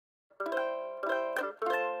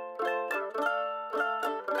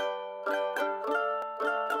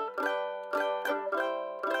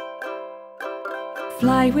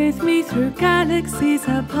Fly with me through galaxies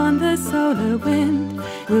upon the solar wind.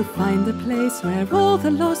 We'll find the place where all the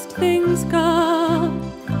lost things go.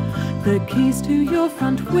 The keys to your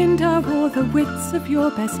front window or the wits of your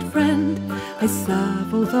best friend I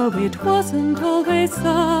serve, although it wasn't always so.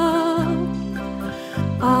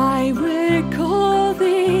 I recall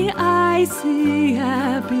the icy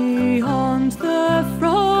air beyond the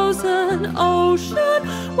frozen ocean,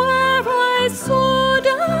 where I soared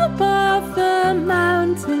above the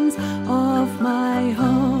mountains of my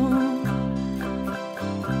home.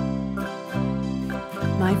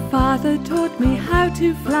 My father taught me how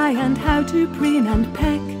to fly and how to preen and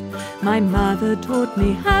peck. My mother taught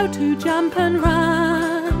me how to jump and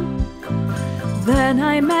run. Then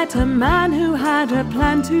I met a man who had a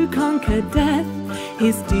plan to conquer death,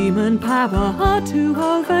 his demon power hard to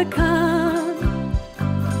overcome.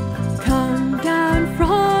 Come down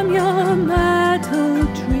from your myrtle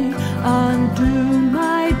tree, undo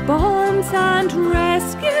my bonds and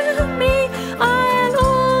rescue me. I'll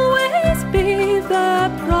always be the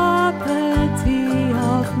property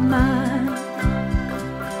of man.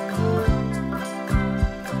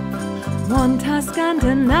 One task and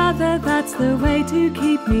another, that's the way to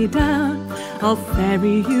keep me down. I'll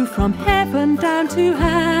ferry you from heaven down to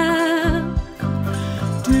hell.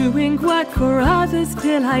 Doing work for others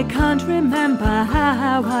till I can't remember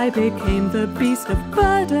how I became the beast of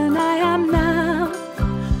burden I am now.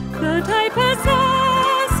 That I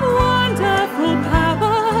possess wonderful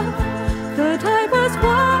power, that I was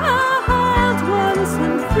wild once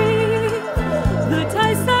and free, that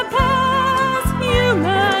I surpass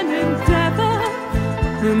human endeavor,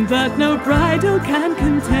 and that no bridle can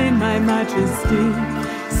contain my majesty.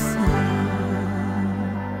 So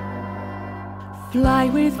fly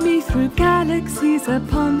with me through galaxies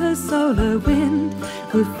upon the solar wind.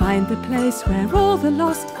 We'll find the place where all the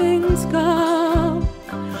lost things go.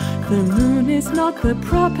 The moon is not the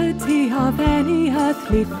property of any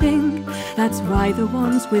earthly thing. That's why the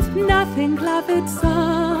ones with nothing love it so.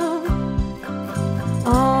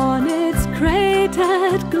 On its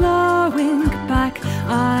cratered glowing back,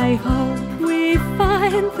 I hope we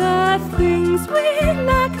find the things we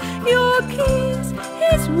lack. Your keys,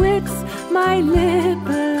 his wits, my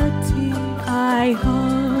liberty.